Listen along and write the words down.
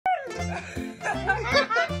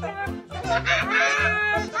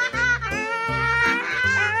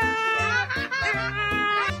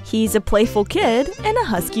He's a playful kid in a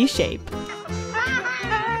husky shape.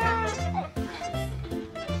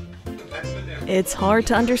 It's hard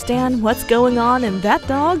to understand what's going on in that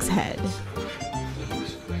dog's head.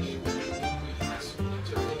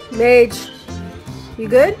 Mage, you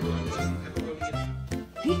good?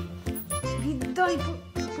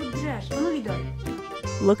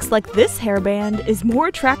 Looks like this hairband is more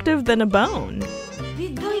attractive than a bone.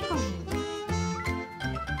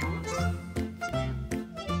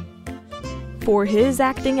 For his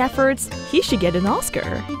acting efforts, he should get an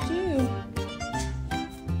Oscar. Thank you.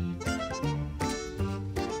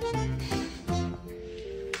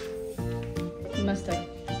 He must have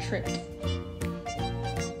tripped.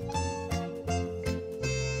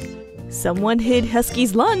 Someone hid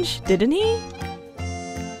Husky's lunch, didn't he?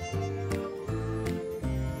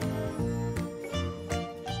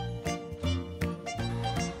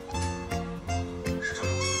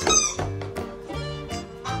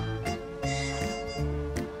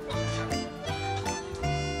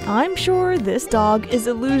 I'm sure this dog is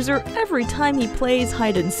a loser every time he plays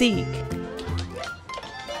hide and seek.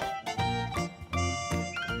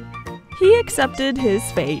 He accepted his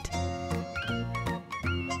fate.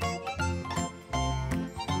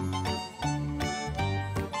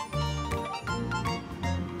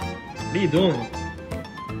 What are you doing?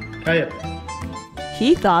 Kaya.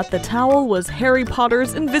 He thought the towel was Harry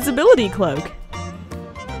Potter's invisibility cloak.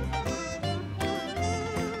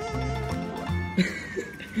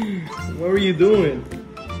 What were you doing?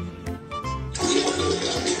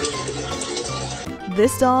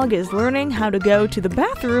 This dog is learning how to go to the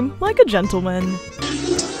bathroom like a gentleman.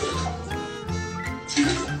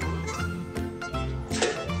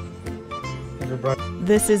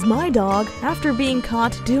 This is my dog after being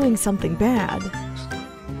caught doing something bad.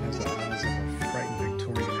 Has the eyes of a frightened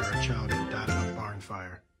Victorian-era child that died in a barn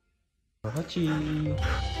fire.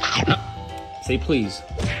 Say please.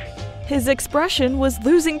 His expression was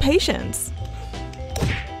losing patience.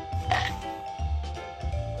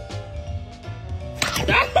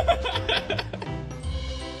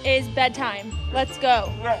 It's bedtime. Let's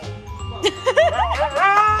go.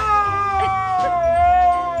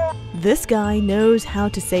 This guy knows how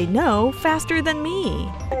to say no faster than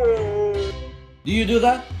me. Do you do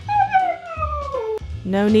that?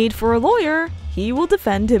 No need for a lawyer. He will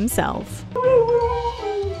defend himself.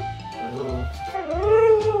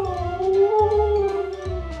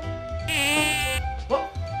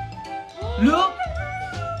 Look!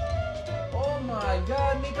 Oh my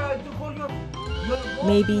God, Mika, you call your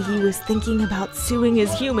Maybe he was thinking about suing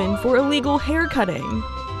his human for illegal hair cutting.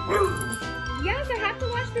 Yes, I have to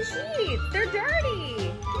wash the sheets. They're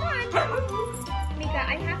dirty. Come on. Mika,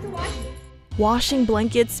 I have to wash. Washing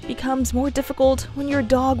blankets becomes more difficult when your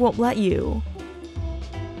dog won't let you.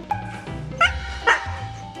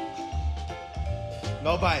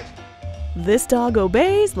 No bite. This dog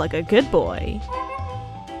obeys like a good boy.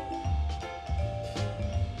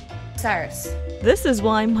 Cyrus. This is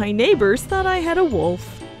why my neighbors thought I had a wolf.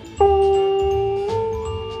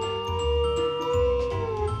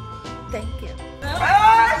 Thank you.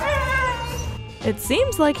 It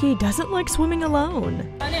seems like he doesn't like swimming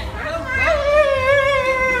alone.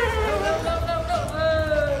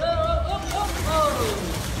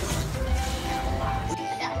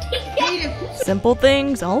 Simple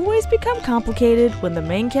things always become complicated when the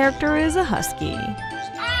main character is a husky.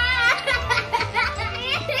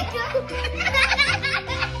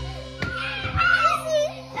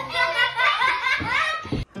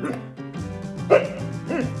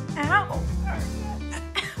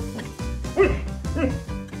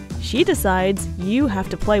 She decides you have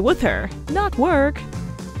to play with her, not work.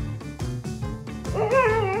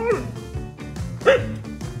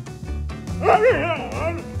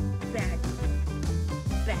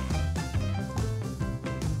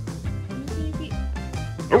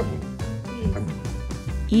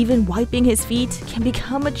 Even wiping his feet can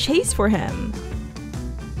become a chase for him.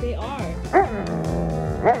 They are.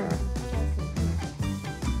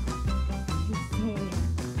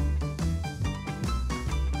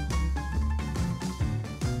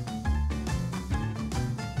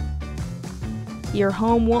 Your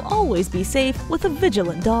home will always be safe with a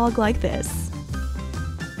vigilant dog like this.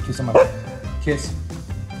 Kiss on my kiss.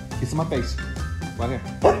 Kiss on my face. Right here.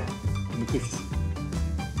 Give me kisses.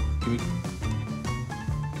 Give me.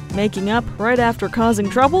 Making up right after causing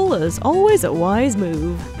trouble is always a wise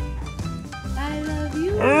move. I love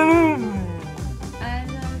you. I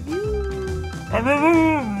love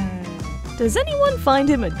you. Does anyone find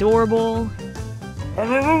him adorable?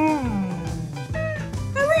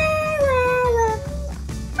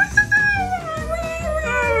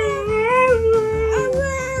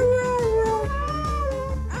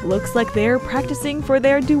 Looks like they're practicing for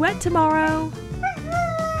their duet tomorrow.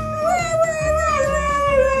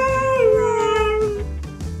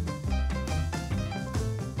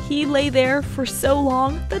 He lay there for so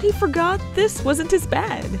long that he forgot this wasn't his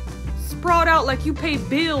bed. Sprawl out like you pay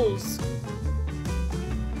bills.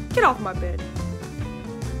 Get off my bed.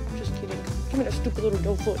 Just kidding. Give me that stupid little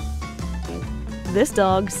dough foot. This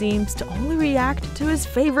dog seems to only react to his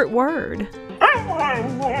favorite word.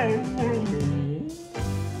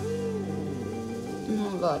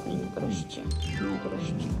 Ну ладно, не прощу. Не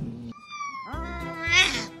прощу.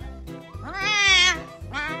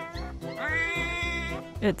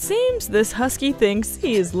 It seems this husky thinks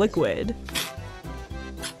he is liquid.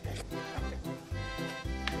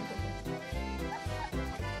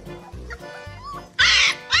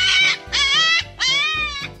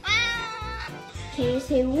 Can you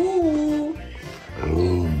say woo?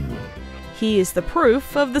 He is the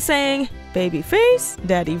proof of the saying, baby face,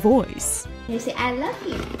 daddy voice. Can you say I love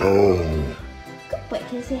you? Good boy.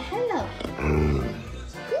 Can you say hello?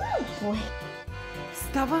 Good boy.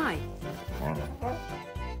 Вставай.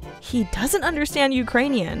 He doesn't understand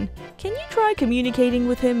Ukrainian. Can you try communicating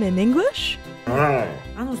with him in English? А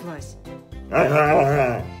ну злазь.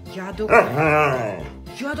 Я до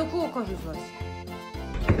кого кажу злазь?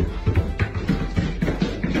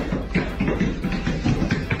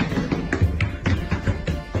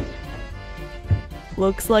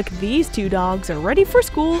 Looks like these two dogs are ready for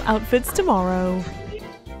school outfits tomorrow.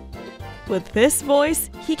 With this voice,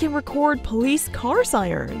 he can record police car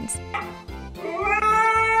sirens.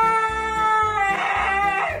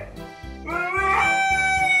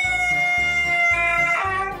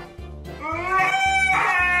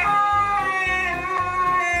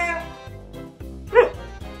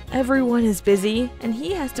 Everyone is busy, and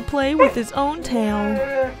he has to play with his own tail.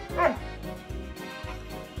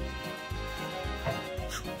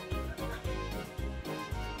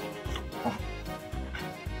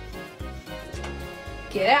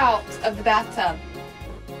 Get out of the bathtub.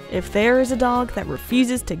 If there is a dog that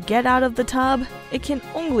refuses to get out of the tub, it can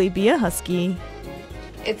only be a husky.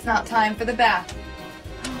 It's not time for the bath.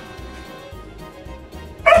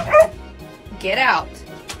 Get out.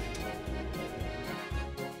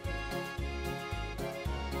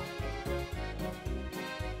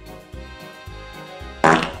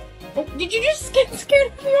 Did you just get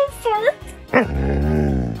scared of your fart?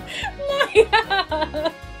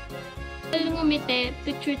 Maya! Ngumiti,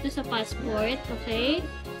 picture to sa passport, okay?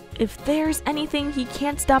 If there's anything he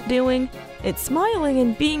can't stop doing, it's smiling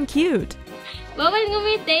and being cute. Bawal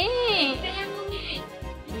ngumiti!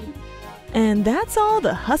 And that's all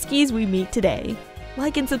the Huskies we meet today.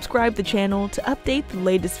 Like and subscribe the channel to update the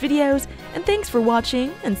latest videos, and thanks for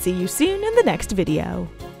watching, and see you soon in the next video.